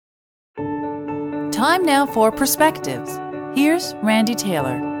Time now for Perspectives. Here's Randy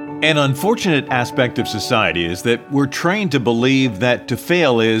Taylor. An unfortunate aspect of society is that we're trained to believe that to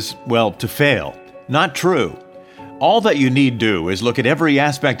fail is, well, to fail. Not true. All that you need do is look at every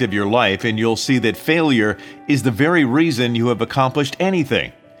aspect of your life and you'll see that failure is the very reason you have accomplished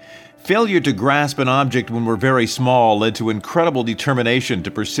anything. Failure to grasp an object when we're very small led to incredible determination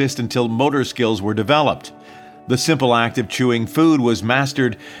to persist until motor skills were developed. The simple act of chewing food was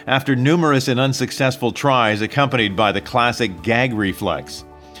mastered after numerous and unsuccessful tries accompanied by the classic gag reflex.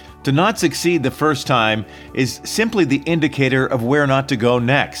 To not succeed the first time is simply the indicator of where not to go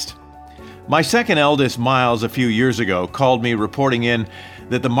next. My second eldest, Miles, a few years ago, called me reporting in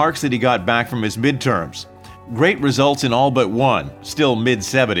that the marks that he got back from his midterms. Great results in all but one, still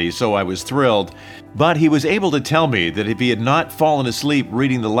mid-70s, so I was thrilled. But he was able to tell me that if he had not fallen asleep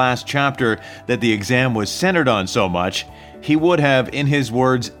reading the last chapter that the exam was centered on so much, he would have, in his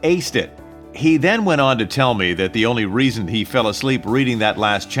words, aced it. He then went on to tell me that the only reason he fell asleep reading that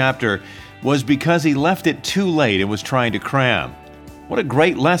last chapter was because he left it too late and was trying to cram. What a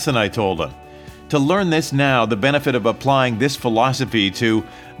great lesson, I told him. To learn this now, the benefit of applying this philosophy to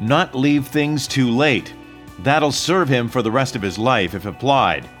not leave things too late. That'll serve him for the rest of his life if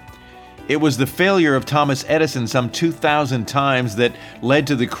applied. It was the failure of Thomas Edison some 2,000 times that led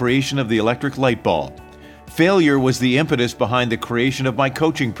to the creation of the electric light bulb. Failure was the impetus behind the creation of my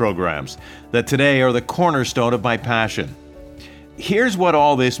coaching programs that today are the cornerstone of my passion. Here's what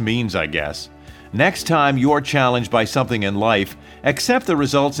all this means, I guess. Next time you're challenged by something in life, accept the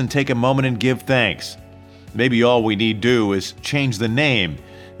results and take a moment and give thanks. Maybe all we need do is change the name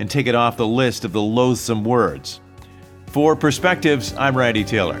and take it off the list of the loathsome words. For Perspectives, I'm Randy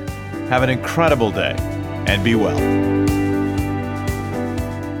Taylor. Have an incredible day and be well.